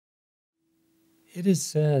It is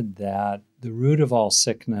said that the root of all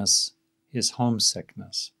sickness is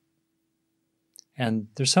homesickness. And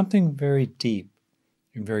there's something very deep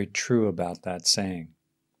and very true about that saying.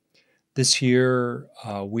 This year,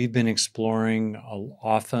 we've been exploring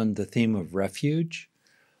often the theme of refuge,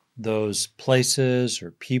 those places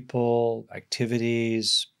or people,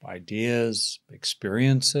 activities, ideas,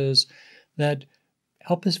 experiences that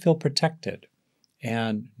help us feel protected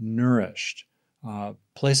and nourished,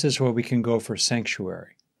 places where we can go for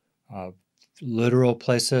sanctuary, uh, literal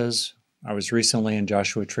places. I was recently in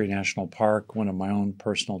Joshua Tree National Park, one of my own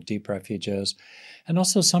personal deep refuges. And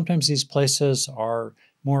also, sometimes these places are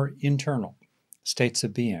more internal states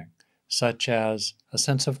of being, such as a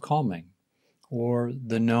sense of calming or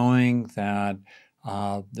the knowing that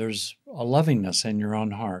there's a lovingness in your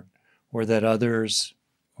own heart, or that others,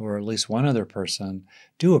 or at least one other person,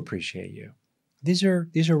 do appreciate you. These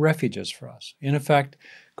are refuges for us. In effect,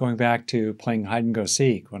 going back to playing hide and go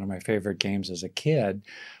seek, one of my favorite games as a kid,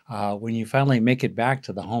 when you finally make it back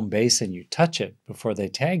to the home base and you touch it before they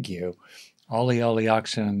tag you, ollie ollie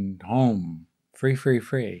oxen home, free free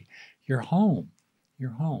free. You're home.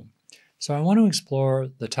 You're home. So I want to explore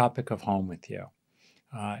the topic of home with you,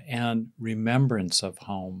 and remembrance of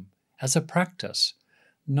home as a practice,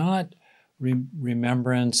 not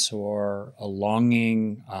remembrance or a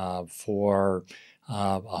longing for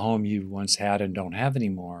a home you once had and don't have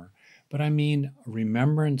anymore, but I mean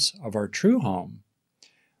remembrance of our true home,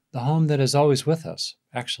 the home that is always with us,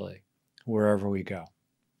 actually, wherever we go.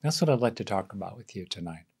 That's what I'd like to talk about with you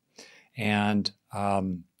tonight. And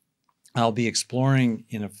I'll be exploring,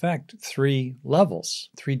 in effect, three levels,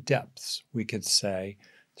 three depths, we could say,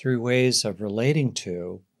 three ways of relating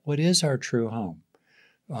to what is our true home.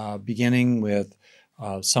 Beginning with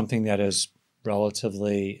something that is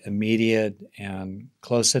relatively immediate and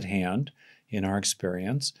close at hand in our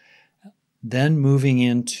experience, then moving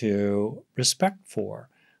into respect for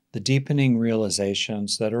the deepening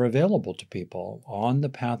realizations that are available to people on the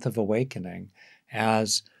path of awakening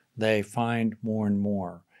as they find more and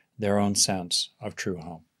more their own sense of true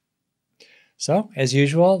home. So, as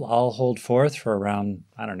usual, I'll hold forth for around,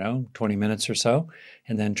 20 minutes or so,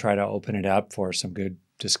 and then try to open it up for some good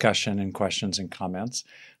discussion and questions and comments.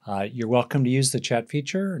 You're welcome to use the chat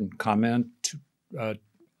feature and comment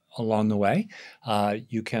along the way.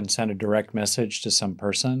 You can send a direct message to some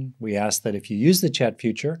person. We ask that if you use the chat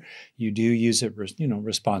feature, you do use it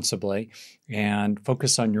responsibly and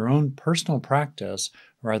focus on your own personal practice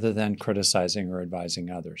rather than criticizing or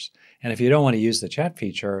advising others. And if you don't want to use the chat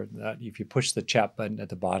feature, if you push the chat button at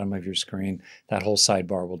the bottom of your screen, that whole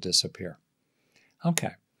sidebar will disappear.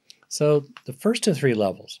 Okay, so the first of three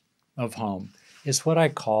levels of home is what I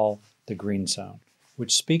call the green zone,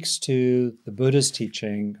 which speaks to the Buddha's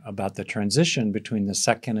teaching about the transition between the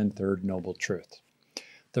second and third noble truth.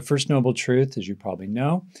 The first noble truth, as you probably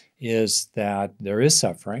know, is that there is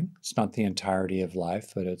suffering. It's not the entirety of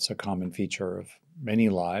life, but it's a common feature of many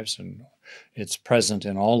lives, and it's present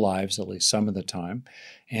in all lives at least some of the time.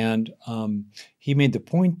 And he made the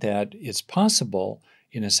point that it's possible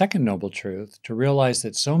in a second noble truth to realize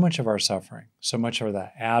that so much of our suffering, so much of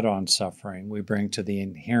the add-on suffering we bring to the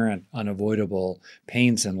inherent unavoidable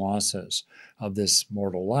pains and losses of this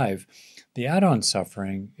mortal life, the add-on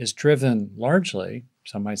suffering is driven largely,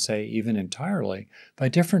 some might say even entirely, by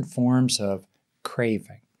different forms of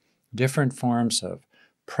craving, different forms of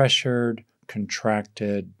pressured,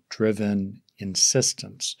 contracted, driven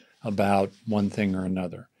insistence about one thing or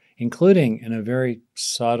another, including in a very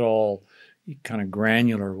subtle, kind of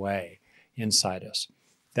granular way inside us.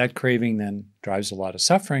 That craving then drives a lot of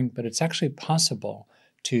suffering, but it's actually possible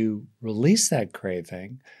to release that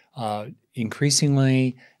craving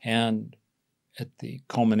increasingly and at the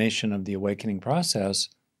culmination of the awakening process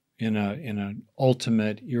in an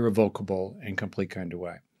ultimate, irrevocable, and complete kind of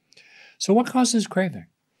way. So what causes craving?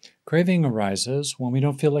 Craving arises when we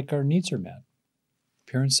don't feel like our needs are met.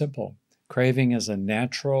 Pure and simple. Craving is a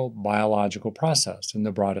natural biological process in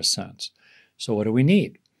the broadest sense. So what do we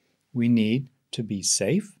need? We need to be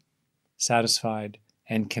safe, satisfied,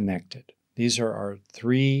 and connected. These are our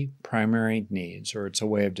three primary needs, or it's a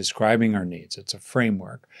way of describing our needs. It's a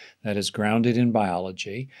framework that is grounded in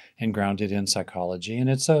biology and grounded in psychology,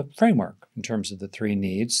 and it's a framework in terms of the three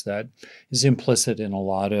needs that is implicit in a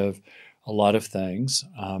lot of things.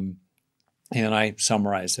 And I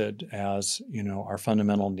summarize it as, our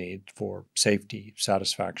fundamental need for safety,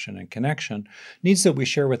 satisfaction, and connection, needs that we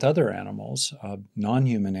share with other animals,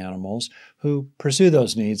 non-human animals, who pursue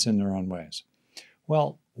those needs in their own ways.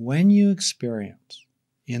 Well, when you experience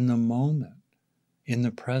in the moment, in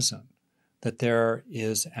the present, that there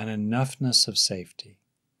is an enoughness of safety,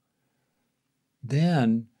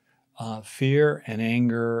 then fear and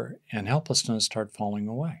anger and helplessness start falling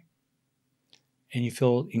away. And you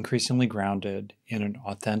feel increasingly grounded in an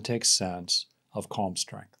authentic sense of calm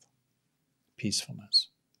strength, peacefulness.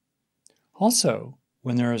 Also,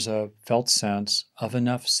 when there is a felt sense of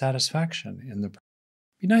enough satisfaction in the present,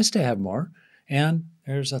 it'd be nice to have more, and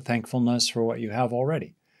there's a thankfulness for what you have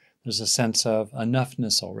already. There's a sense of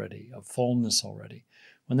enoughness already, of fullness already.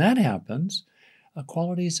 When that happens,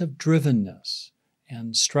 qualities of drivenness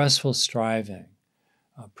and stressful striving,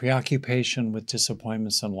 preoccupation with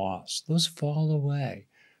disappointments and loss, those fall away,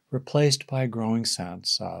 replaced by a growing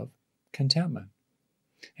sense of contentment.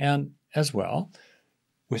 And as well,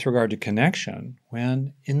 with regard to connection,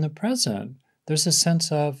 when in the present, there's a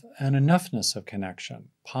sense of an enoughness of connection,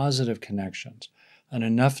 positive connections, an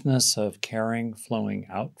enoughness of caring flowing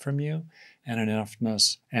out from you, and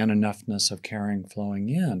enoughness of caring flowing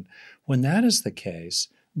in. When that is the case,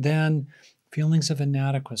 then feelings of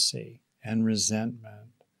inadequacy and resentment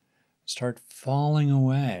start falling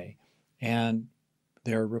away, and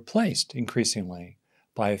they're replaced increasingly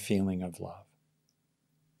by a feeling of love.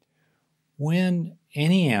 When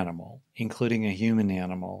any animal, including a human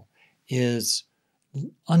animal, is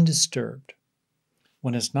undisturbed,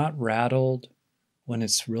 when it's not rattled, when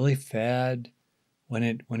it's really fed, when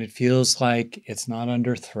it feels like it's not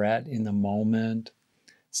under threat in the moment,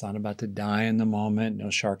 it's not about to die in the moment, no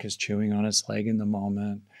shark is chewing on its leg in the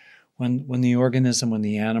moment, when the organism, when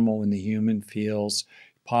the animal, when the human feels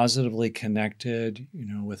positively connected,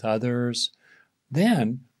 with others,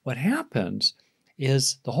 then what happens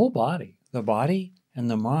is the whole body, the body and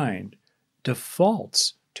the mind,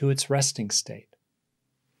 defaults to its resting state.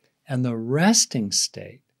 And the resting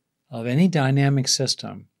state of any dynamic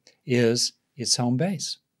system is its home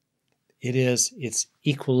base. It is its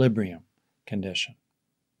equilibrium condition.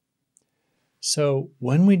 So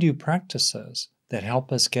when we do practices that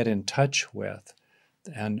help us get in touch with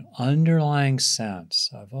an underlying sense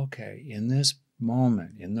of, okay, in this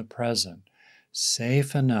moment, in the present,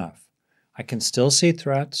 safe enough, I can still see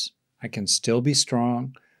threats, I can still be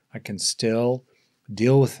strong, I can still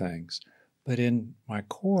deal with things, but in my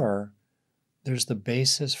core, there's the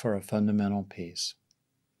basis for a fundamental peace.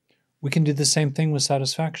 We can do the same thing with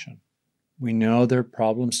satisfaction. We know there are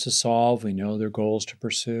problems to solve, we know there are goals to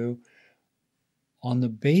pursue, on the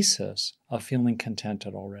basis of feeling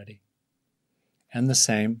contented already. And the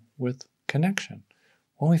same with connection.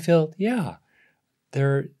 When we feel,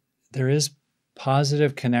 there is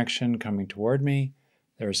positive connection coming toward me,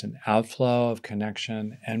 there's an outflow of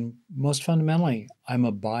connection, and most fundamentally, I'm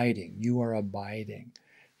abiding, you are abiding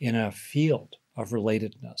in a field of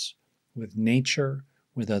relatedness with nature,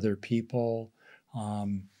 with other people,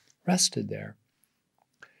 rested there.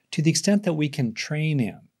 To the extent that we can train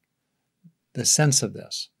in the sense of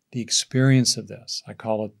this, the experience of this, I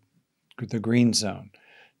call it the green zone,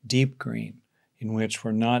 deep green, in which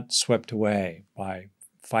we're not swept away by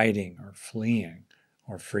fighting or fleeing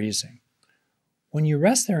or freezing. When you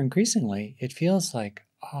rest there increasingly, it feels like,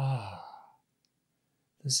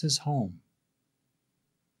 this is home.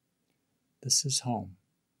 This is home.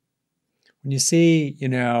 When you see,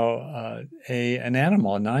 an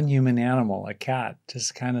animal, a non-human animal, a cat,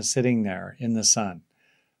 just kind of sitting there in the sun,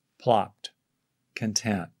 plopped,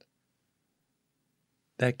 content,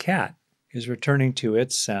 that cat is returning to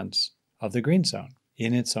its sense of the green zone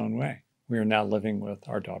in its own way. We are now living with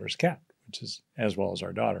our daughter's cat, which is as well as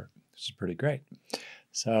our daughter, which is pretty great.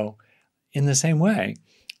 So in the same way,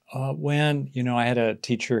 when, I had a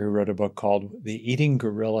teacher who wrote a book called The Eating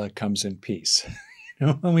Gorilla Comes in Peace.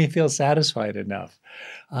 When we feel satisfied enough,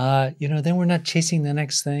 then we're not chasing the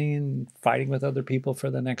next thing and fighting with other people for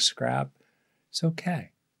the next scrap. It's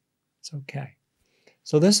okay. It's okay.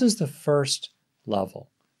 So this is the first level.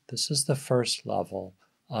 This is the first level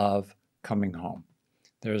of coming home.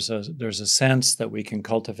 There's a sense that we can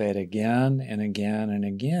cultivate again and again and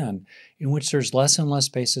again, in which there's less and less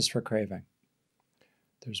basis for craving.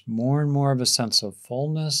 There's more and more of a sense of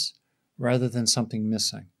fullness rather than something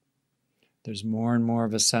missing. There's more and more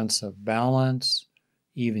of a sense of balance,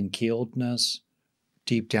 even-keeledness.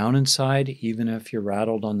 Deep down inside, even if you're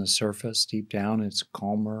rattled on the surface, deep down it's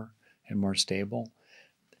calmer and more stable.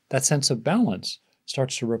 That sense of balance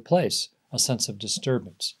starts to replace a sense of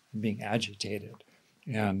disturbance and being agitated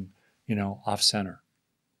and, off-center.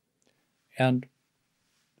 And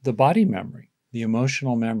the body memory, the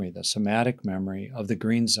emotional memory, the somatic memory of the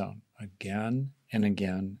green zone, again and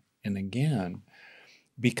again and again,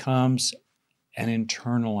 becomes an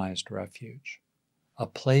internalized refuge, a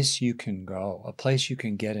place you can go, a place you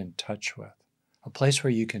can get in touch with, a place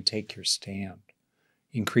where you can take your stand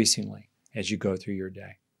increasingly as you go through your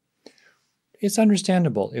day. it's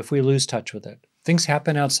understandable if we lose touch with it. Things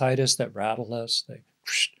happen outside us that rattle us, they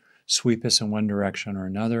sweep us in one direction or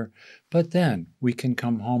another, but then we can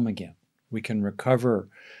come home again. We can recover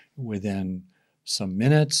within some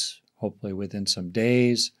minutes, hopefully within some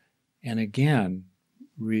days, and again,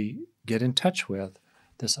 we get in touch with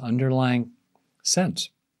this underlying sense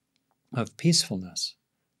of peacefulness,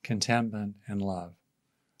 contentment, and love,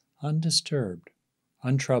 undisturbed,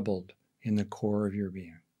 untroubled in the core of your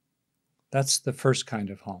being. That's the first kind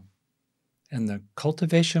of home. And the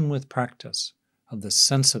cultivation with practice of the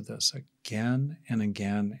sense of this again and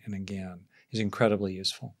again and again is incredibly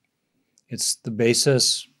useful. It's the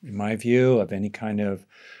basis, in my view, of any kind of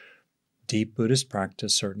deep Buddhist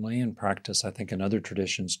practice, certainly, and practice, I think, in other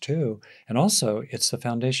traditions too. And also, it's the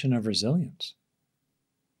foundation of resilience.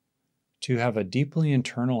 To have a deeply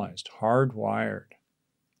internalized, hardwired,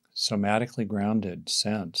 somatically grounded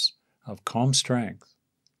sense of calm strength,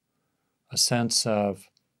 a sense of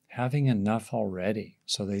having enough already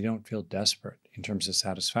so they don't feel desperate in terms of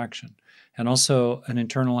satisfaction, and also an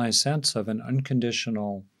internalized sense of an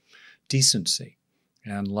unconditional decency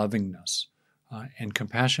and lovingness and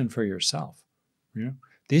compassion for yourself. You know,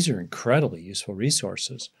 these are incredibly useful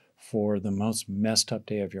resources for the most messed up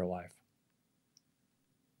day of your life.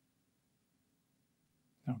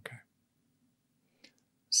 Okay.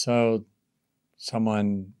 So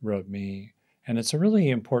someone wrote me, and it's a really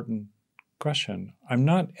important question. I'm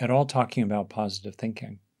not at all talking about positive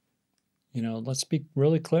thinking. You know, let's be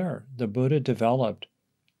really clear. The Buddha developed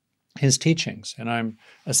his teachings, and I'm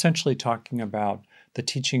essentially talking about the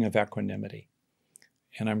teaching of equanimity.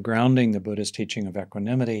 And I'm grounding the Buddha's teaching of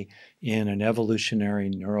equanimity in an evolutionary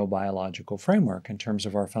neurobiological framework in terms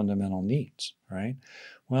of our fundamental needs, right?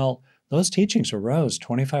 Well, those teachings arose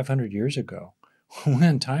 2,500 years ago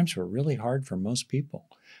when times were really hard for most people.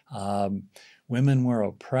 Women were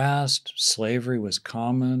oppressed, slavery was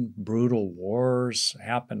common, brutal wars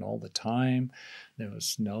happened all the time. There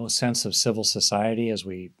was no sense of civil society as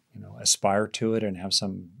we, aspire to it and have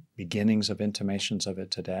some beginnings of intimations of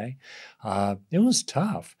it today. It was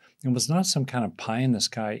tough. It was not some kind of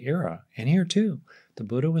pie-in-the-sky era. And here, too, the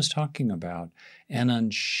Buddha was talking about an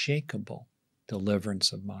unshakable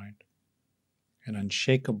deliverance of mind, an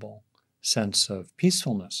unshakable sense of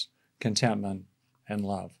peacefulness, contentment, and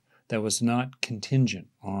love that was not contingent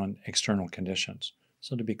on external conditions.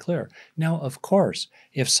 So to be clear, now, of course,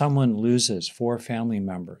 if someone loses 4 family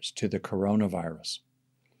members to the coronavirus,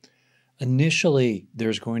 initially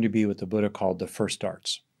there's going to be what the Buddha called the first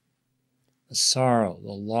starts. The sorrow,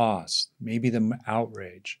 the loss, maybe the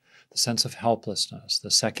outrage, the sense of helplessness,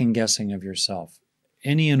 the second guessing of yourself,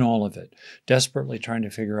 any and all of it, desperately trying to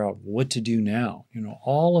figure out what to do now,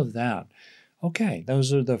 all of that. Okay,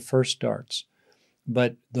 those are the first starts.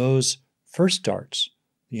 But those first starts,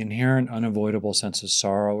 the inherent unavoidable sense of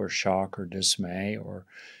sorrow or shock or dismay, or,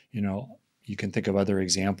 you can think of other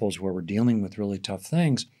examples where we're dealing with really tough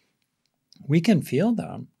things, we can feel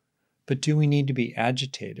them, but do we need to be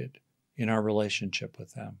agitated in our relationship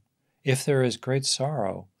with them? If there is great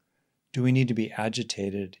sorrow, do we need to be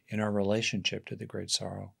agitated in our relationship to the great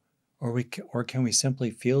sorrow? Or can we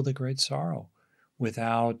simply feel the great sorrow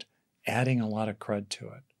without adding a lot of crud to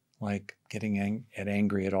it, like getting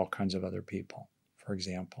angry at all kinds of other people, for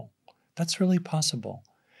example? That's really possible.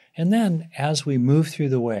 And then as we move through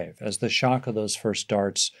the wave, as the shock of those first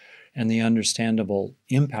darts and the understandable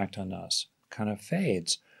impact on us kind of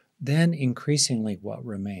fades, then increasingly what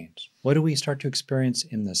remains? What do we start to experience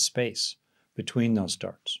in the space between those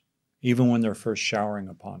darts, even when they're first showering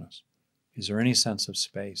upon us? Is there any sense of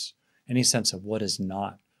space, any sense of what is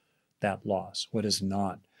not that loss, what is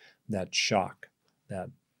not that shock, that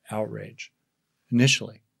outrage?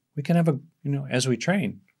 Initially, we can have as we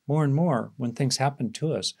train more and more, when things happen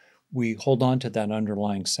to us, we hold on to that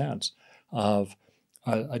underlying sense of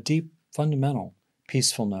a deep fundamental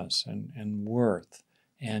peacefulness and worth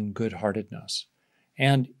and good-heartedness.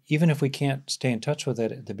 And even if we can't stay in touch with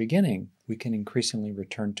it at the beginning, we can increasingly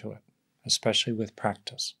return to it, especially with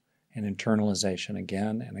practice and internalization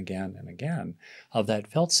again and again and again of that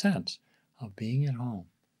felt sense of being at home,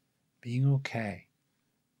 being okay,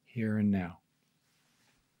 here and now.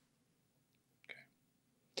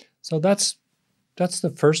 Okay. So that's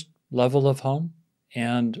the first level of home.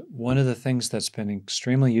 And one of the things that's been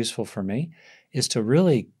extremely useful for me is to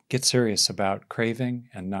really get serious about craving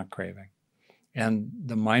and not craving, and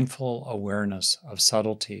the mindful awareness of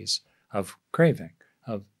subtleties of craving,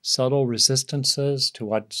 of subtle resistances to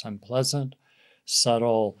what's unpleasant,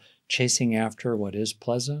 subtle chasing after what is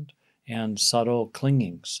pleasant, and subtle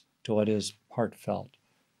clingings to what is heartfelt.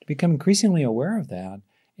 To become increasingly aware of that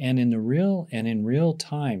And in real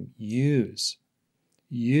time, use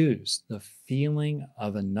the feeling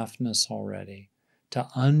of enoughness already to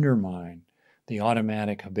undermine the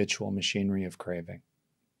automatic habitual machinery of craving.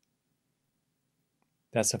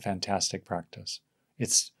 That's a fantastic practice.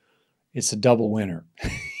 It's a double winner.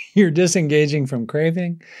 You're disengaging from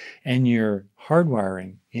craving and you're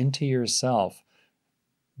hardwiring into yourself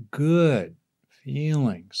good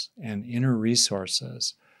feelings and inner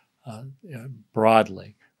resources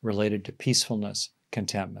broadly related to peacefulness,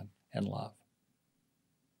 contentment, and love.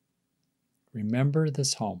 Remember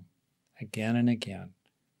this home again and again,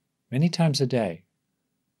 many times a day.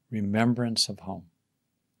 Remembrance of home,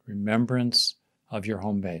 remembrance of your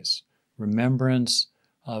home base, remembrance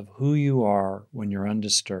of who you are when you're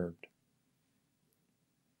undisturbed,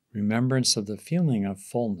 remembrance of the feeling of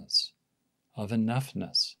fullness, of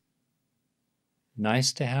enoughness.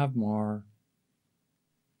 Nice to have more,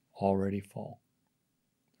 already full.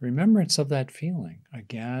 Remembrance of that feeling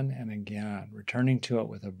again and again, returning to it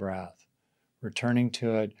with a breath, returning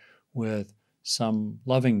to it with some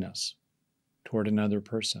lovingness toward another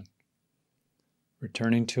person,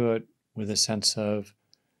 returning to it with a sense of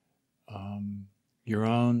your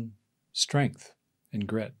own strength and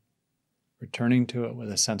grit, returning to it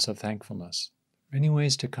with a sense of thankfulness. Many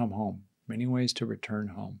ways to come home, many ways to return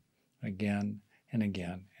home again and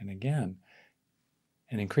again and again.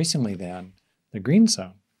 And increasingly then, the green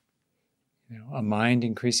zone, a mind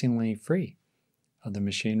increasingly free of the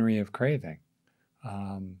machinery of craving,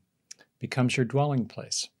 becomes your dwelling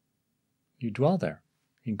place. You dwell there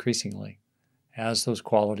increasingly as those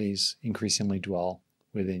qualities increasingly dwell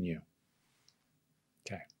within you.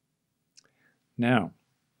 Okay. Now,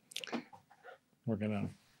 we're going to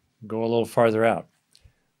go a little farther out.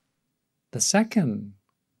 The second,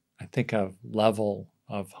 I think, of level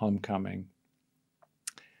of homecoming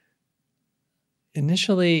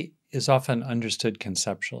initially is often understood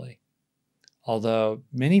conceptually, although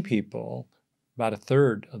many people, about a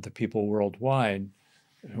third of the people worldwide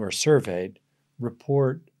who are surveyed,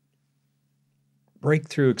 report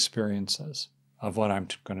breakthrough experiences of what I'm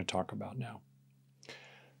going to talk about now.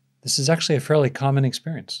 This is actually a fairly common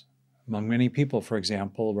experience among many people. For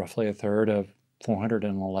example, roughly a third of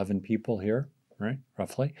 411 people here, right,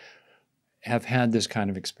 roughly, have had this kind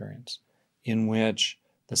of experience in which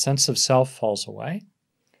the sense of self falls away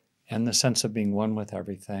and the sense of being one with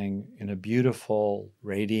everything in a beautiful,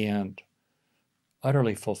 radiant,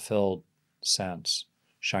 utterly fulfilled sense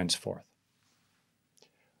shines forth.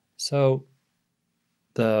 So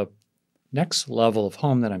the next level of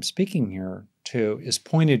home that I'm speaking here to is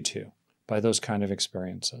pointed to by those kind of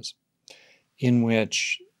experiences, in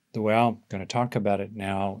which the way I'm going to talk about it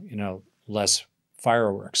now, less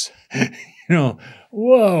fireworks,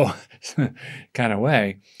 whoa kind of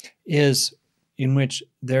way, is in which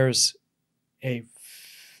there's a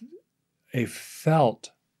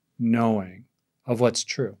felt knowing of what's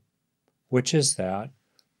true, which is that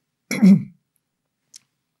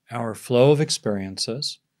our flow of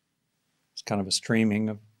experiences, it's kind of a streaming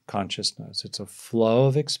of consciousness, it's a flow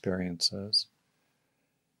of experiences,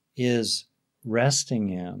 is resting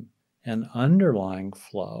in an underlying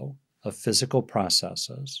flow of physical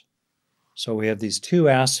processes. So we have these two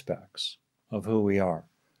aspects of who we are,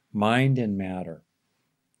 mind and matter,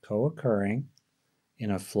 co-occurring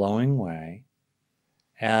in a flowing way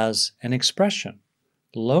as an expression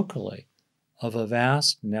locally of a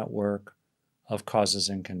vast network of causes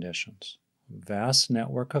and conditions, a vast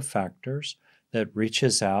network of factors that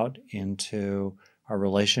reaches out into our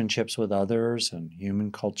relationships with others and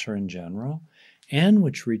human culture in general, and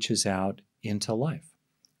which reaches out into life,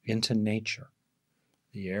 into nature.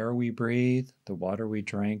 The air we breathe, the water we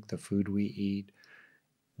drink, the food we eat,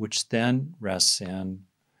 which then rests in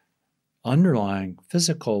underlying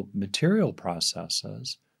physical material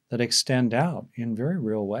processes that extend out in very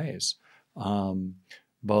real ways,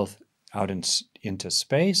 both out into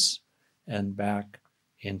space and back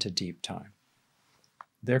into deep time.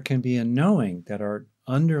 There can be a knowing that our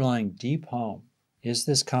underlying deep home is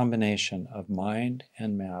this combination of mind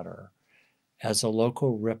and matter as a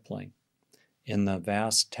local rippling in the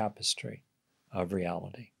vast tapestry of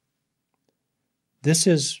reality. This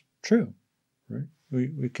is true, right?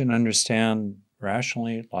 We can understand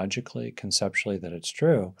rationally, logically, conceptually that it's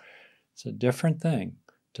true. It's a different thing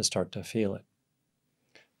to start to feel it.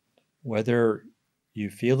 Whether you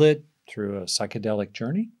feel it through a psychedelic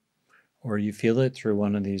journey, or you feel it through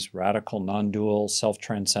one of these radical, non-dual,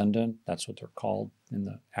 self-transcendent, that's what they're called in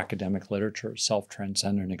the academic literature,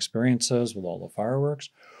 self-transcendent experiences with all the fireworks,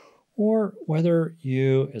 or whether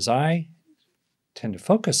you, as I tend to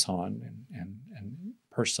focus on, and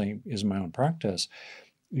personally is my own practice,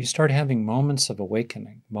 you start having moments of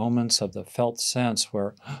awakening, moments of the felt sense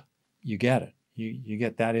where you get it. You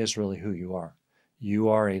get that is really who you are. You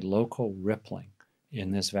are a local rippling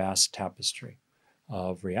in this vast tapestry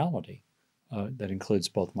of reality that includes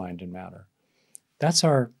both mind and matter. That's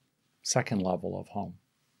our second level of home,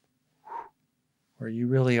 where you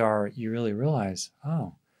really realize,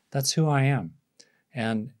 oh, that's who I am.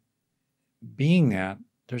 And being that,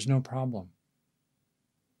 there's no problem.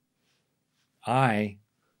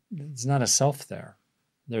 It's not a self there.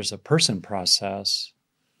 There's a person process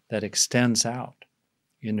that extends out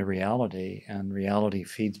into reality, and reality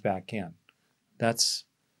feeds back in. That's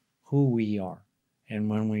who we are. And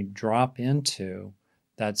when we drop into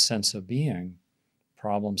that sense of being,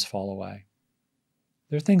 problems fall away.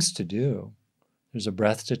 There are things to do. There's a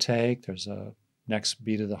breath to take. There's a next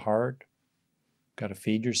beat of the heart. Got to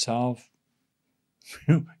feed yourself.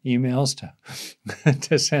 Emails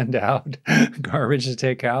to send out, garbage to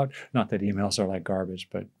take out. Not that emails are like garbage,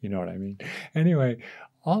 but you know what I mean. Anyway,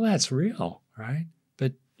 all that's real, right?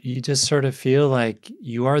 But you just sort of feel like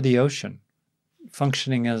you are the ocean,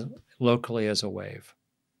 functioning as locally as a wave.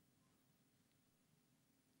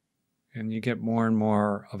 And you get more and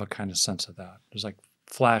more of a kind of sense of that. There's like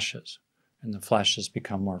flashes, and the flashes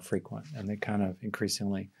become more frequent, and they kind of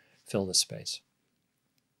increasingly fill the space.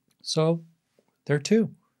 So there too,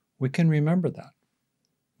 we can remember that.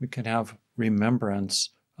 We can have remembrance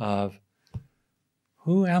of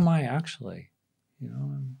who am I actually?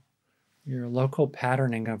 Your local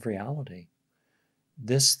patterning of reality.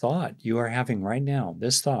 This thought you are having right now,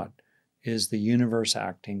 this thought is the universe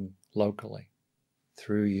acting locally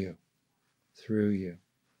through you.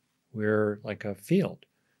 We're like a field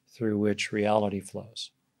through which reality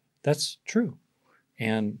flows. That's true.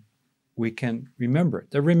 And we can remember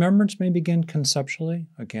it. The remembrance may begin conceptually,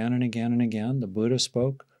 again and again and again. The Buddha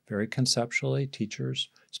spoke very conceptually. Teachers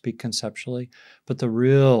speak conceptually. But the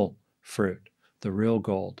real fruit, the real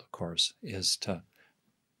gold, of course, is to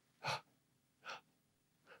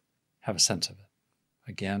have a sense of it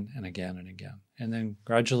again and again and again. And then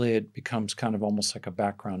gradually it becomes kind of almost like a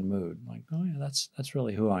background mood. Like, oh yeah, that's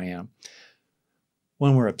really who I am.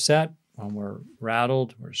 When we're upset, when we're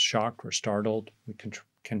rattled, we're shocked, we're startled, we can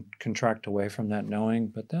contract away from that knowing,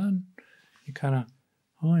 but then you kind of,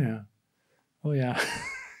 oh yeah,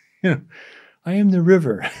 I am the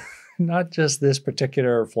river, not just this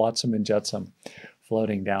particular flotsam and jetsam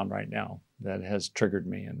floating down right now that has triggered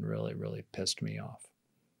me and really, really pissed me off.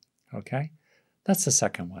 Okay? That's the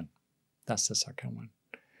second one.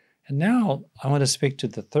 And now I want to speak to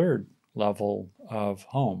the third level of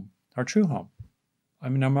home, our true home. I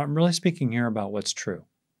mean, I'm really speaking here about what's true.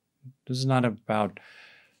 This is not about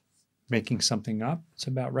making something up. It's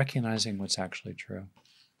about recognizing what's actually true.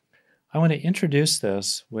 I want to introduce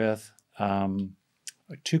this with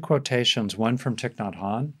two quotations, one from Thich Nhat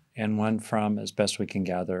Hanh and one from, as best we can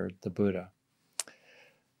gather, the Buddha.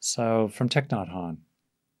 So from Thich Nhat Hanh,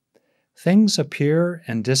 things appear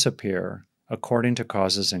and disappear according to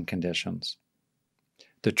causes and conditions.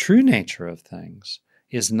 The true nature of things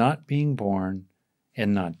is not being born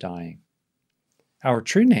and not dying. Our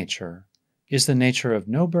true nature is the nature of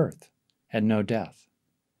no birth and no death,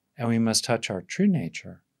 and we must touch our true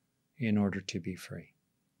nature in order to be free.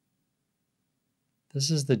 This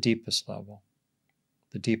is the deepest level,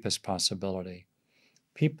 the deepest possibility.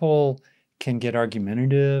 People can get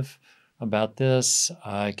argumentative about this.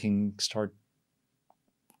 I can start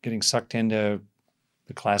getting sucked into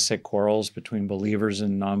the classic quarrels between believers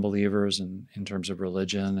and non-believers and in terms of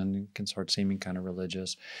religion, and it can start seeming kind of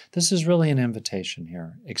religious. This is really an invitation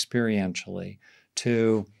here, experientially,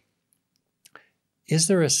 to, is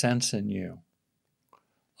there a sense in you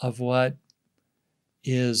of what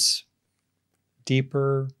is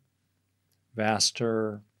deeper,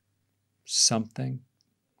 vaster, something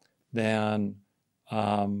than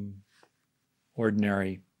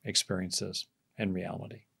ordinary experiences and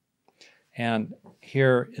reality? And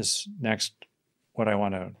here is next what I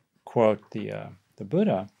want to quote the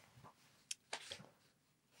Buddha.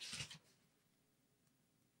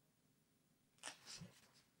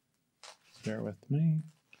 Bear with me.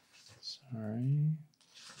 Sorry.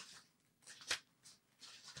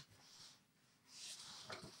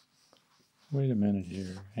 Wait a minute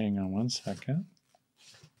here. Hang on one second.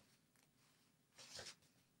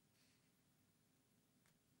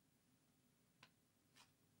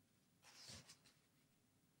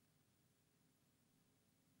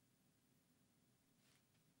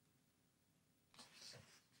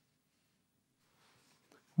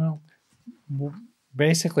 Well,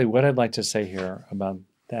 basically what I'd like to say here about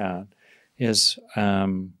that is,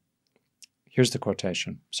 here's the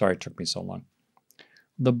quotation. Sorry it took me so long.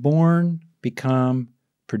 the born become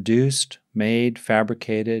produced, made,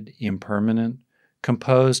 fabricated, impermanent,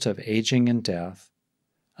 composed of aging and death,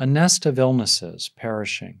 a nest of illnesses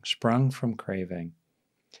perishing, sprung from craving.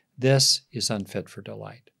 This is unfit for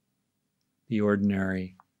delight. The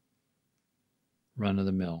ordinary,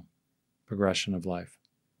 run-of-the-mill progression of life.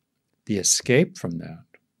 The escape from that,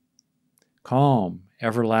 calm,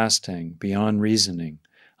 everlasting, beyond reasoning,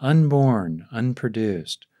 unborn,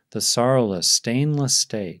 unproduced, the sorrowless, stainless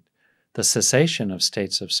state, the cessation of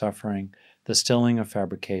states of suffering, the stilling of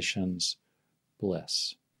fabrications,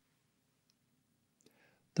 bliss.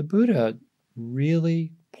 The Buddha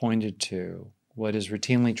really pointed to what is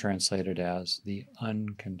routinely translated as the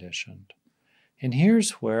unconditioned. And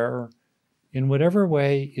here's where, in whatever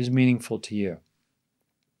way is meaningful to you,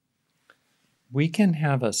 we can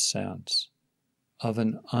have a sense of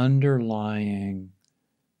an underlying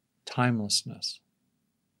timelessness,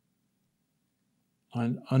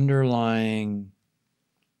 an underlying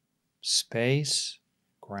space,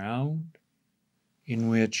 ground, in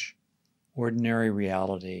which ordinary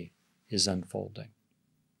reality is unfolding.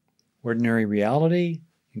 Ordinary reality,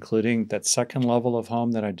 including that second level of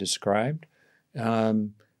home that I described,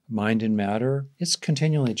 mind and matter, it's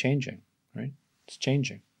continually changing, right? It's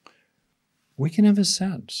changing. We can have a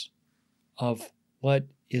sense of what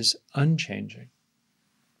is unchanging,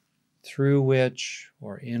 through which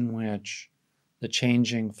or in which the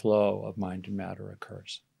changing flow of mind and matter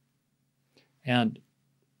occurs. And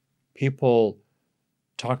people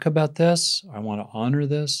talk about this. I want to honor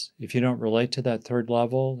this. If you don't relate to that third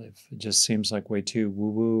level, if it just seems like way too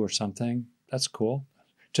woo-woo or something, that's cool.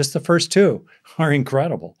 Just the first two are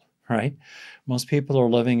incredible, right? Most people are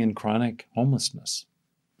living in chronic homelessness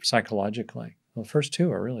psychologically. Well, the first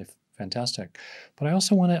two are really fantastic. But I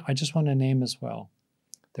just want to name as well,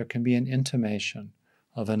 there can be an intimation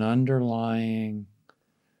of an underlying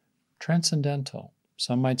transcendental.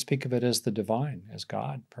 Some might speak of it as the divine, as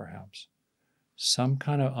God, perhaps. Some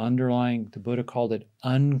kind of underlying, the Buddha called it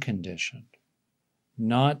unconditioned,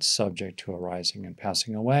 not subject to arising and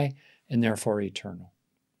passing away, and therefore eternal,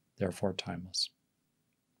 therefore timeless.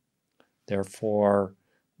 Therefore,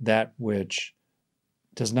 that which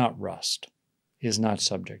does not rust, is not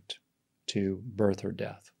subject to birth or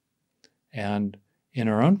death. And in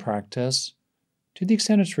our own practice, to the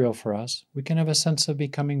extent it's real for us, we can have a sense of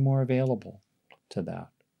becoming more available to that,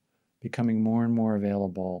 becoming more and more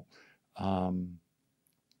available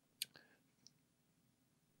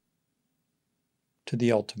to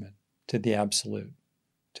the ultimate, to the absolute,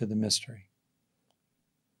 to the mystery.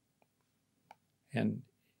 And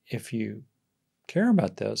if you care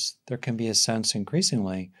about this, there can be a sense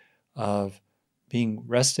increasingly of being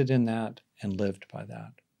rested in that and lived by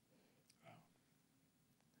that.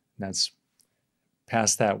 That's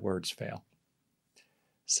past that, words fail.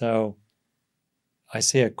 So I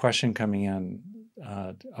see a question coming in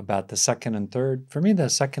about the second and third. For me, the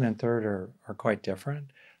second and third are quite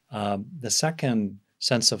different. The second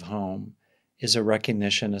sense of home is a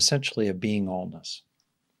recognition essentially of being allness.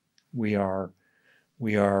 We are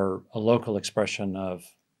a local expression of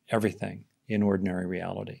everything in ordinary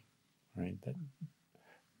reality, right?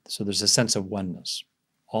 So there's a sense of oneness,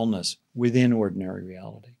 allness within ordinary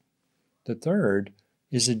reality. The third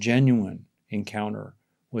is a genuine encounter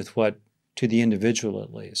with what, to the individual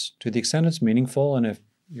at least, to the extent it's meaningful, and if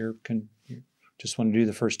you just want to do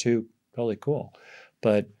the first two, totally cool.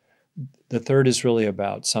 But the third is really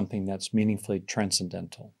about something that's meaningfully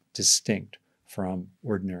transcendental, distinct from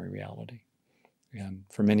ordinary reality. And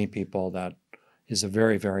for many people, that is a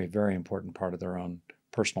very, very, very important part of their own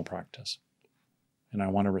personal practice. And I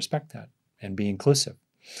want to respect that and be inclusive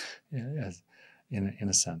in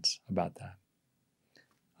a sense about that.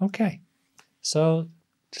 Okay, so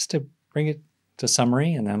just to bring it to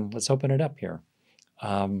summary, and then let's open it up here.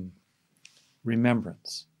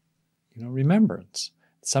 Remembrance. Remembrance.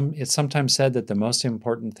 It's sometimes said that the most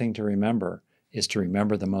important thing to remember is to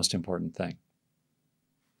remember the most important thing.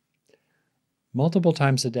 Multiple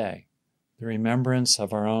times a day, the remembrance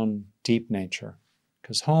of our own deep nature,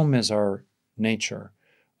 because home is our nature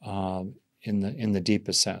in the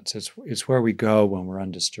deepest sense. It's where we go when we're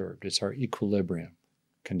undisturbed. It's our equilibrium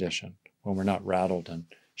condition, when we're not rattled and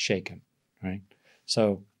shaken, right?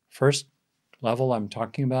 So first level I'm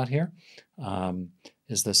talking about here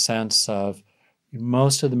is the sense of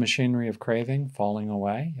most of the machinery of craving falling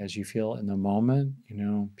away as you feel in the moment,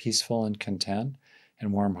 peaceful and content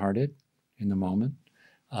and warm-hearted in the moment.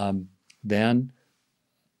 Then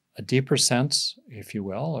a deeper sense, if you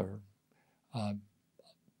will, or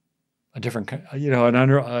a different,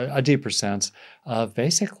 a deeper sense of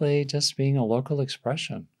basically just being a local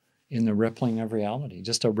expression in the rippling of reality,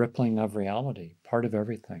 just a rippling of reality, part of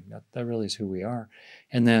everything. That really is who we are.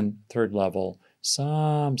 And then third level,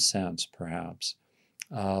 some sense perhaps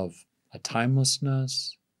of a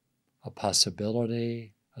timelessness, a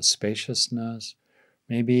possibility, a spaciousness,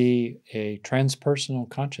 maybe a transpersonal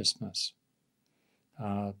consciousness,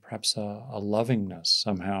 perhaps a lovingness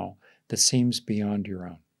somehow that seems beyond your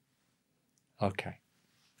own. Okay.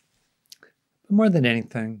 But more than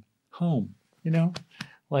anything, home,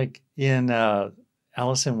 like in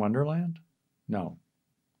Alice in Wonderland? No.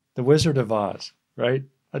 The Wizard of Oz, right?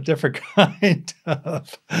 A different kind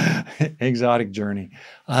of exotic journey.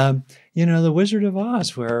 The Wizard of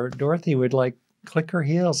Oz, where Dorothy would like click her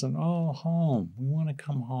heels and, oh, home. We want to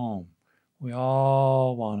come home. We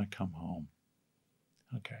all want to come home.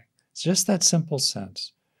 Okay. It's just that simple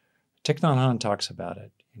sense. Thich Nhat Hanh talks about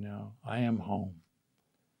it. I am home.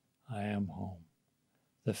 I am home.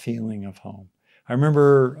 The feeling of home. I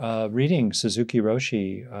remember reading Suzuki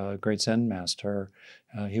Roshi, a great Zen master.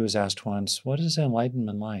 He was asked once, "What is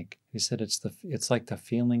enlightenment like?" He said, "It's like the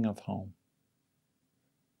feeling of home.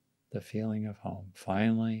 The feeling of home.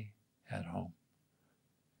 Finally at home."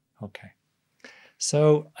 Okay.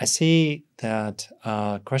 So I see that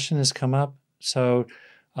question has come up. So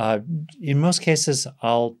in most cases,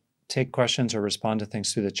 I'll take questions or respond to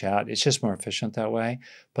things through the chat. It's just more efficient that way.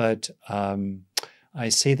 But I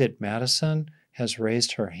see that Madison has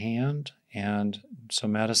raised her hand. And so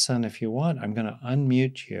Madison, if you want, I'm going to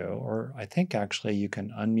unmute you, or I think actually you can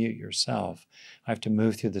unmute yourself. I have to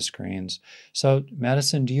move through the screens. So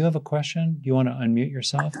Madison, do you have a question? Do you want to unmute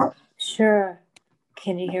yourself? Sure.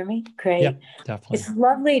 Can you hear me? Great. Yeah, definitely. It's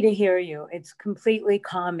lovely to hear you. It's completely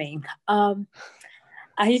calming. I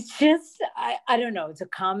don't know. It's a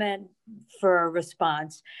comment for a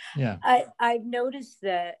response. Yeah. I've noticed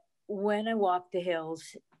that when I walk the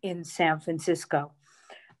hills in San Francisco,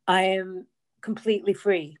 I am completely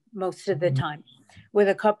free most of the time, with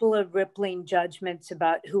a couple of rippling judgments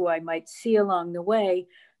about who I might see along the way.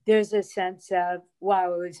 There's a sense of,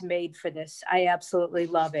 wow, I was made for this. I absolutely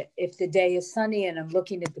love it. If the day is sunny and I'm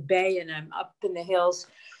looking at the bay and I'm up in the hills,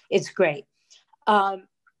 it's great.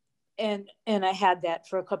 And I had that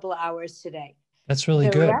for a couple of hours today. That's really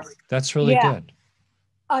good. That's really good.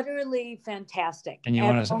 Utterly fantastic. And you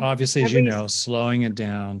want to, obviously, as you know, slowing it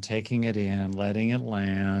down, taking it in, letting it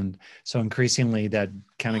land. So increasingly that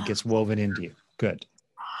kind of gets woven into you. Good.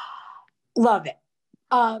 Love it.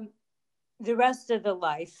 The rest of the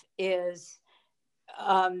life is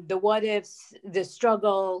the what ifs, the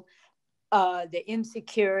struggle, the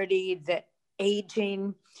insecurity, the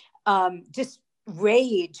aging, just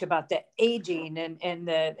rage about the aging and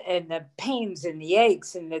the pains and the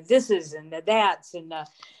aches and the thises and the that's and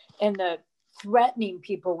the threatening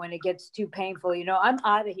people when it gets too painful. I'm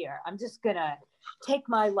out of here. I'm just gonna take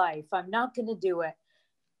my life. I'm not gonna do it.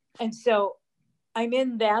 And so I'm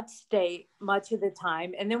in that state much of the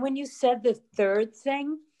time. And then when you said the third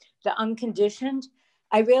thing, the unconditioned,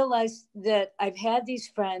 I realized that I've had these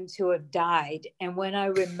friends who have died. And when I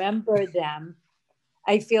remember them,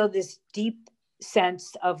 I feel this deep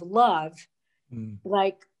sense of love,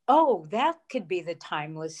 like, oh, that could be the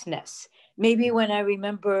timelessness. Maybe when I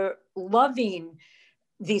remember loving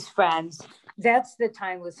these friends, that's the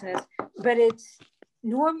timelessness. But it's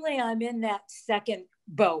normally I'm in that second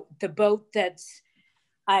boat, the boat that's,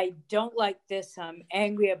 I don't like this, I'm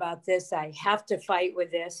angry about this, I have to fight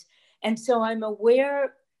with this. And so I'm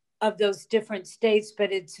aware of those different states,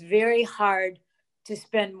 but it's very hard to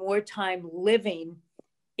spend more time living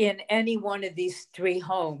in any one of these three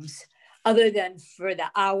homes, other than for the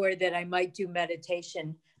hour that I might do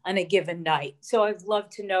meditation on a given night. So I'd love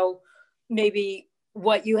to know maybe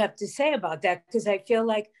what you have to say about that, because I feel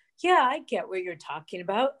like, yeah, I get what you're talking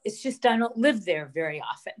about. It's just I don't live there very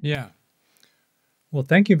often. Yeah. Well,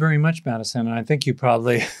 thank you very much, Madison. And I think you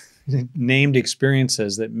probably named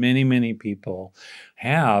experiences that many, many people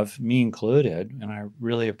have, me included, and I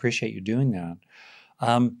really appreciate you doing that.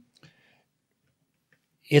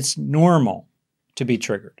 It's normal to be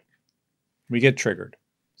triggered. We get triggered.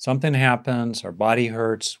 Something happens, our body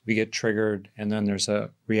hurts, we get triggered, and then there's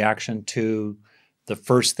a reaction to the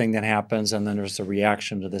first thing that happens, and then there's a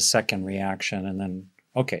reaction to the second reaction, and then,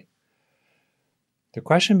 okay. The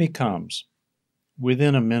question becomes,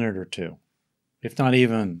 within a minute or two, if not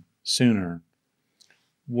even sooner,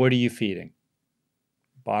 what are you feeding?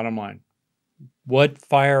 Bottom line, what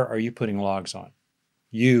fire are you putting logs on?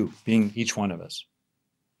 You being each one of us.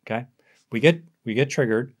 Okay? We get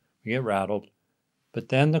triggered, we get rattled, but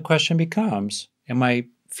then the question becomes, am I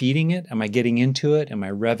feeding it? Am I getting into it? Am I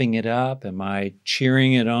revving it up? Am I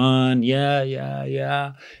cheering it on? Yeah, yeah,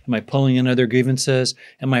 yeah. Am I pulling in other grievances?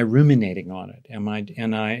 Am I ruminating on it? Am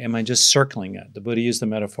I just circling it? The Buddha used the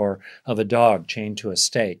metaphor of a dog chained to a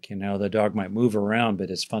stake. The dog might move around, but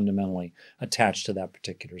it's fundamentally attached to that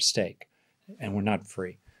particular stake, and we're not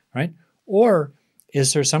free, right? Or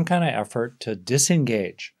is there some kind of effort to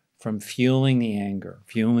disengage from fueling the anger,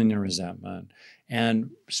 fueling the resentment,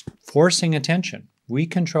 and forcing attention? We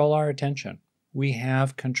control our attention. We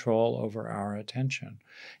have control over our attention.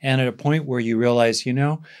 And at a point where you realize,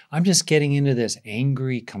 I'm just getting into this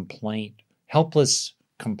angry complaint, helpless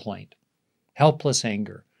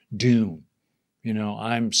anger, doom.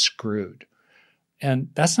 I'm screwed. And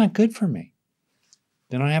that's not good for me.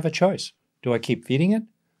 Then I have a choice. Do I keep feeding it?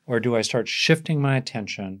 Or do I start shifting my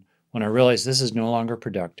attention when I realize this is no longer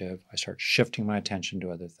productive? I start shifting my attention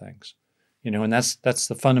to other things. And that's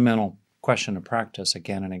the fundamental question of practice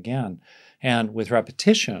again and again. And with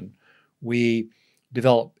repetition, we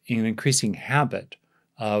develop an increasing habit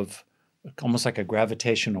of almost like a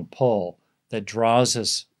gravitational pull that draws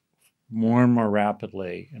us more and more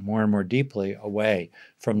rapidly and more deeply away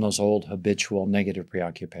from those old habitual negative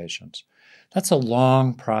preoccupations. That's a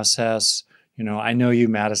long process. I know you,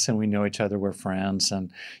 Madison, we know each other, we're friends,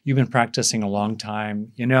 and you've been practicing a long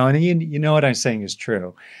time, and you know what I'm saying is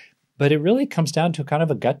true. But it really comes down to kind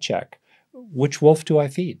of a gut check. Which wolf do I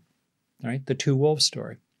feed? Right? The two wolves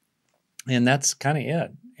story. And that's kind of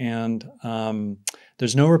it. And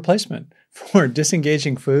there's no replacement for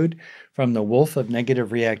disengaging food from the wolf of negative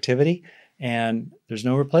reactivity. And there's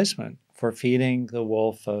no replacement for feeding the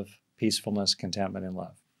wolf of peacefulness, contentment, and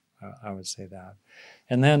love. I would say that.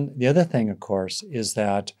 And then the other thing, of course, is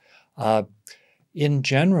that in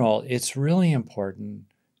general, it's really important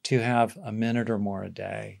to have a minute or more a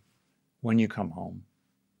day when you come home.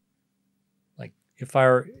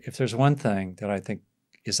 If there's one thing that I think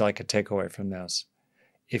is like a takeaway from this,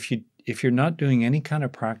 if you're not doing any kind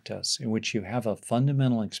of practice in which you have a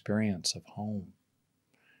fundamental experience of home,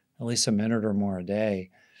 at least a minute or more a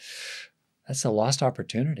day, that's a lost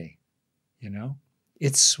opportunity.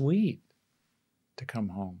 It's sweet to come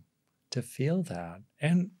home, to feel that.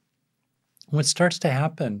 And what starts to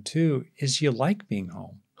happen too is you like being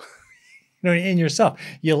home. In yourself,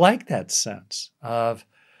 you like that sense of,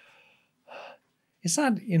 it's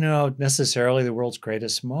not, necessarily the world's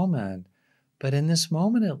greatest moment, but in this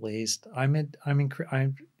moment, at least,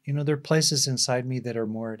 there are places inside me that are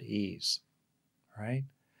more at ease, right?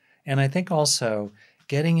 And I think also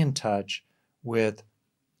getting in touch with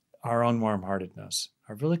our own warm-heartedness.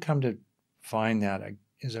 I've really come to find that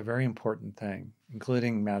is a very important thing,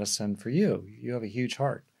 including, Madison, for you. You have a huge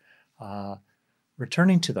heart.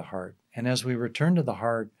 Returning to the heart. And as we return to the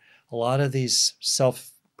heart, a lot of these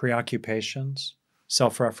self-preoccupations,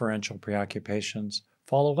 self-referential preoccupations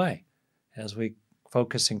fall away as we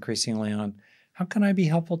focus increasingly on how can I be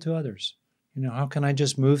helpful to others? How can I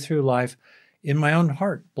just move through life in my own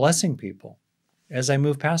heart, blessing people as I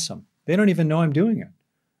move past them? They don't even know I'm doing it.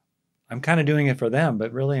 I'm kind of doing it for them,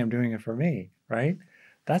 but really I'm doing it for me, right?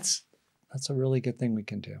 That's a really good thing we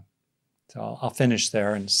can do. So I'll finish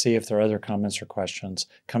there and see if there are other comments or questions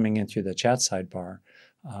coming in through the chat sidebar.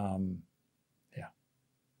 Yeah.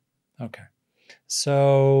 Okay.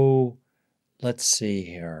 So let's see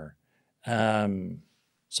here.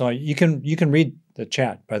 So you can read the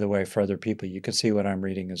chat, by the way, for other people. You can see what I'm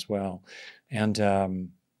reading as well. And so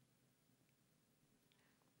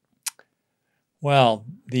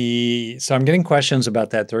I'm getting questions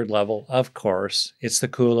about that third level. Of course, it's the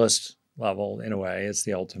coolest level in a way. It's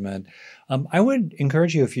the ultimate. I would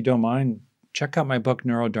encourage you, if you don't mind, check out my book,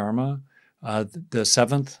 Neurodharma. The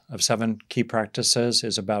seventh of 7 key practices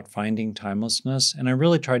is about finding timelessness. And I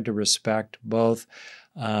really tried to respect both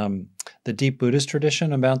the deep Buddhist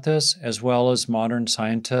tradition about this, as well as modern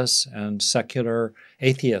scientists and secular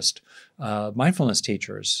atheist mindfulness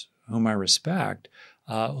teachers, whom I respect,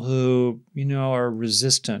 who, are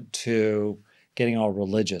resistant to getting all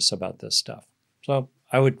religious about this stuff. So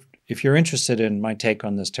I would, if you're interested in my take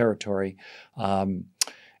on this territory, and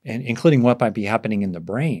including what might be happening in the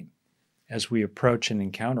brain as we approach an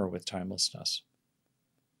encounter with timelessness,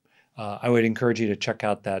 I would encourage you to check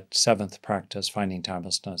out that 7th practice, Finding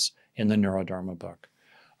Timelessness, in the Neurodharma book.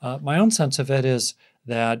 My own sense of it is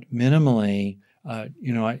that minimally,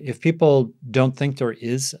 if people don't think there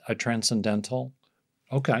is a transcendental,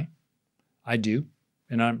 okay, I do,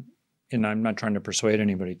 and I'm not trying to persuade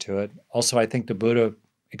anybody to it. Also, I think the Buddha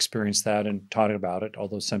experienced that and taught about it,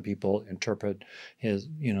 although some people interpret his,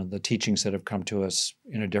 the teachings that have come to us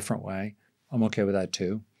in a different way. I'm okay with that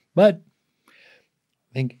too. But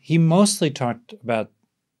I think he mostly talked about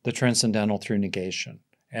the transcendental through negation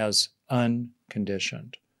as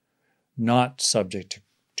unconditioned, not subject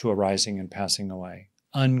to arising and passing away,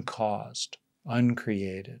 uncaused,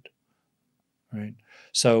 uncreated, right?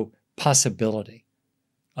 So possibility,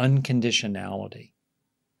 unconditionality,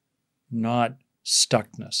 not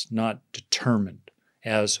stuckness, not determined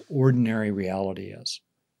as ordinary reality is,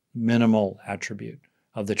 minimal attribute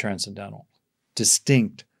of the transcendental,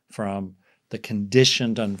 distinct from the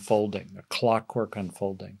conditioned unfolding, the clockwork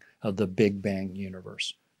unfolding of the Big Bang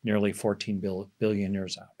universe, nearly 14 billion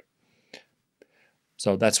years out.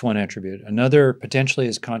 So that's one attribute. Another potentially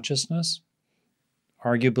is consciousness.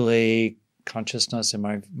 Arguably, consciousness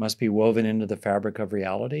must be woven into the fabric of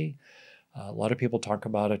reality. A lot of people talk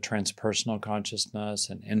about a transpersonal consciousness,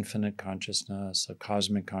 an infinite consciousness, a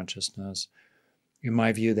cosmic consciousness. In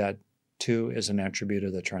my view, that too is an attribute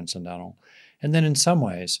of the transcendental. And then in some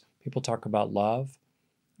ways, people talk about love,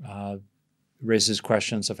 raises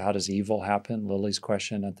questions of how does evil happen, Lily's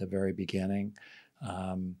question at the very beginning.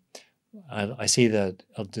 I see the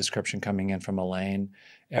description coming in from Elaine,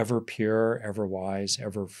 ever pure, ever wise,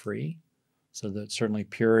 ever free. So that certainly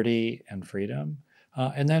purity and freedom.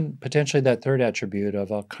 And then potentially that third attribute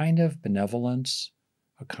of a kind of benevolence,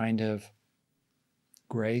 a kind of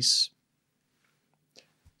grace.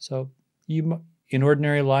 So you, in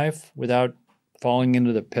ordinary life, without falling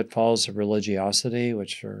into the pitfalls of religiosity,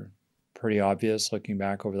 which are pretty obvious looking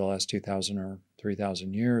back over the last 2,000 or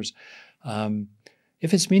 3,000 years,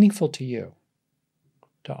 if it's meaningful to you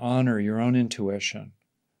to honor your own intuition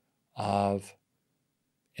of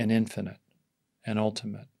an infinite, an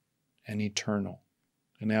ultimate, an eternal,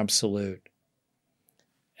 an absolute,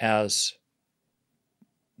 as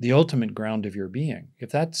the ultimate ground of your being, if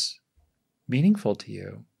that's meaningful to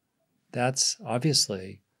you, that's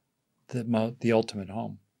obviously the ultimate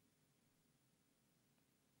home.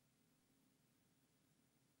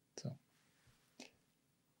 So,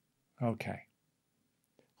 okay.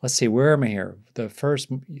 Let's see, where am I here? The first,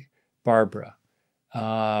 Barbara.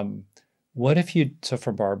 What if you, so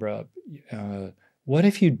for Barbara, what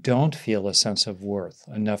if you don't feel a sense of worth,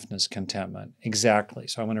 enoughness, contentment? Exactly.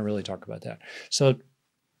 So I want to really talk about that. So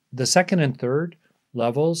the second and third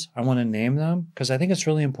levels, I want to name them because I think it's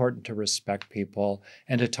really important to respect people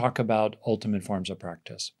and to talk about ultimate forms of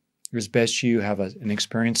practice. It's best you have an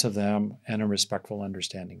experience of them and a respectful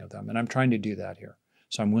understanding of them. And I'm trying to do that here.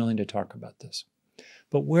 So I'm willing to talk about this.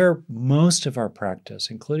 But where most of our practice,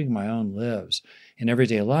 including my own, lives in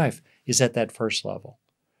everyday life is at that first level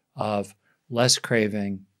of less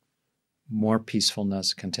craving, more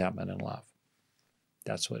peacefulness, contentment, and love.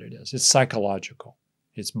 That's what it is. It's psychological.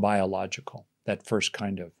 It's biological, that first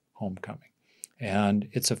kind of homecoming. And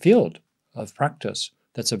it's a field of practice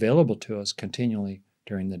that's available to us continually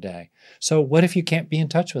during the day. So what if you can't be in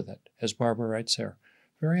touch with it, as Barbara writes there?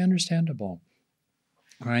 Very understandable,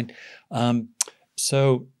 right?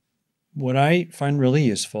 So what I find really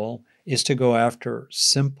useful is to go after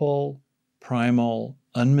simple, primal,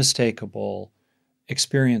 unmistakable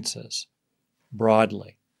experiences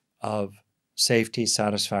broadly of safety,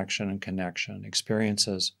 satisfaction, and connection,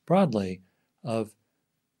 experiences broadly of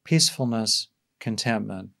peacefulness,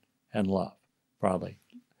 contentment, and love broadly.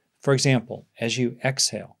 For example, as you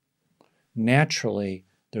exhale, naturally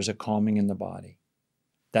there's a calming in the body.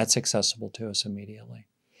 That's accessible to us immediately.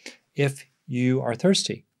 If you are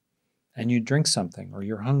thirsty and you drink something, or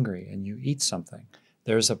you're hungry and you eat something,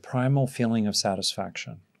 there's a primal feeling of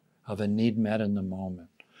satisfaction, of a need met in the moment.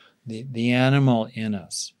 The animal in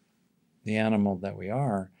us, the animal that we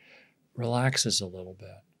are, relaxes a little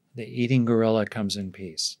bit. The eating gorilla comes in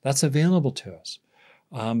peace. That's available to us.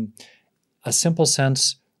 A simple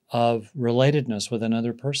sense of relatedness with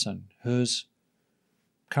another person who's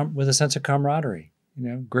with a sense of camaraderie,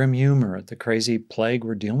 grim humor at the crazy plague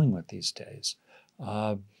we're dealing with these days.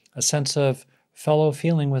 A sense of fellow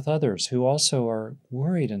feeling with others who also are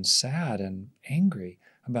worried and sad and angry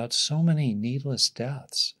about so many needless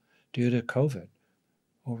deaths due to COVID.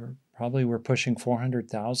 Probably we're pushing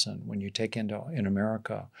 400,000 when you take in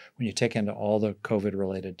America, when you take into all the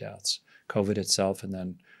COVID-related deaths, COVID itself, and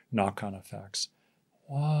then knock-on effects.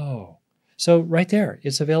 Whoa. So right there,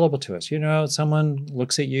 it's available to us. Someone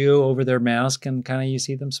looks at you over their mask and kind of you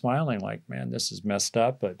see them smiling like, man, this is messed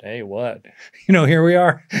up, but hey, what? Here we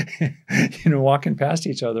are, walking past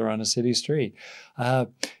each other on a city street.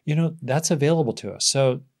 That's available to us.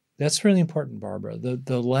 So that's really important, Barbara.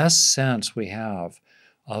 The less sense we have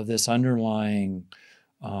of this underlying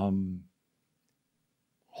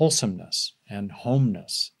wholesomeness and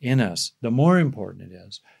homeness in us, the more important it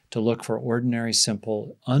is to look for ordinary,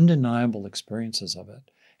 simple, undeniable experiences of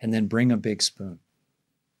it, and then bring a big spoon.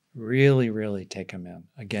 Really, really take them in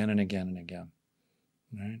again and again and again.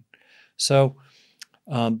 Right? So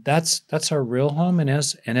that's our real home, and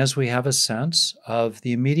as we have a sense of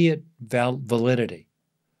the immediate validity,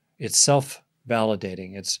 it's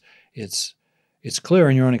self-validating. It's clear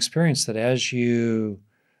in your own experience that as you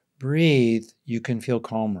breathe, you can feel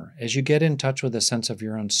calmer. As you get in touch with a sense of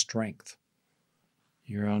your own strength,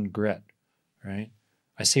 your own grit, right?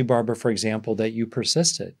 I see, Barbara, for example, that you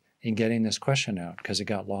persisted in getting this question out because it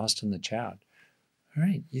got lost in the chat. All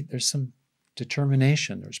right, there's some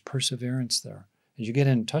determination, there's perseverance there. As you get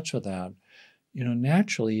in touch with that,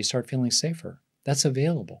 naturally you start feeling safer. That's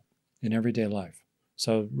available in everyday life.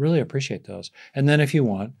 So really appreciate those. And then if you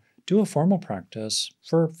want, do a formal practice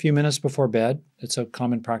for a few minutes before bed. It's a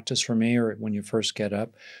common practice for me, or when you first get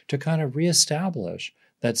up, to kind of reestablish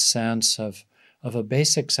that sense of a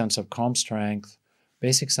basic sense of calm strength,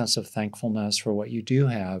 basic sense of thankfulness for what you do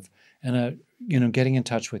have, and getting in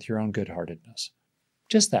touch with your own good-heartedness.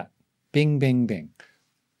 Just that. Bing, bing, bing.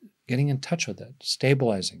 Getting in touch with it,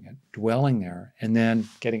 stabilizing it, dwelling there, and then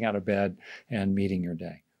getting out of bed and meeting your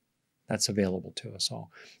day. That's available to us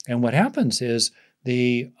all. And what happens is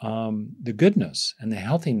the goodness and the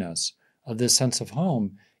healthiness of this sense of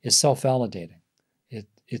home is self-validating.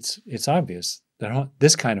 It's obvious that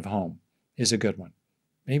this kind of home is a good one.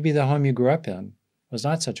 Maybe the home you grew up in was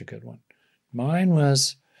not such a good one. Mine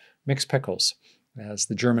was mixed pickles, as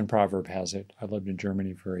the German proverb has it. I lived in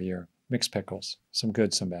Germany for a year. Mixed pickles, some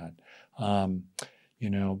good, some bad.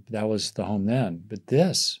 That was the home then. But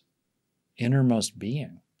this innermost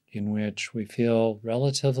being, in which we feel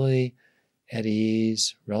relatively at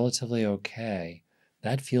ease, relatively okay,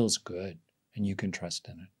 that feels good, and you can trust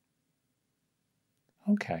in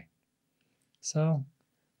it. Okay, so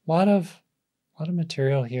a lot of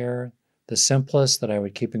material here. The simplest that I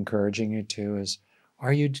would keep encouraging you to is: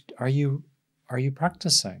 are you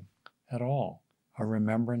practicing at all a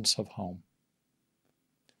remembrance of home?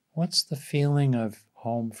 What's the feeling of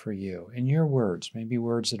home for you? In your words, maybe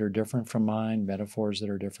words that are different from mine, metaphors that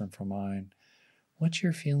are different from mine. What's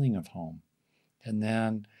your feeling of home? And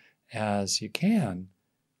then, as you can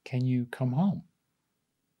you come home?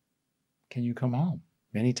 Can you come home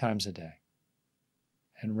many times a day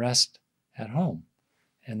and rest at home,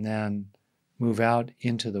 and then move out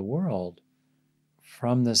into the world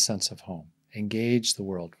from this sense of home? Engage the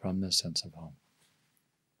world from this sense of home.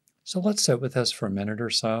 So let's sit with us for a minute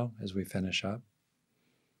or so as we finish up.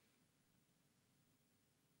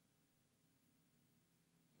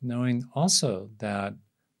 Knowing also that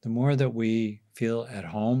the more that we feel at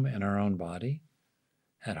home in our own body,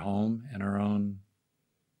 at home in our own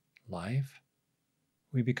life,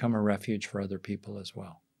 we become a refuge for other people as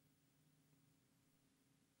well.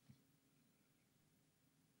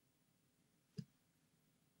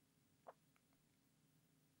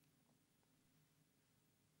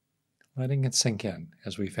 Letting it sink in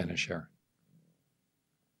as we finish here.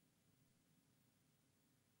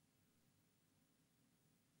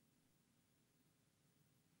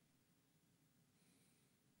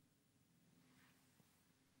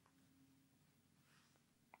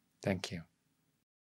 Thank you.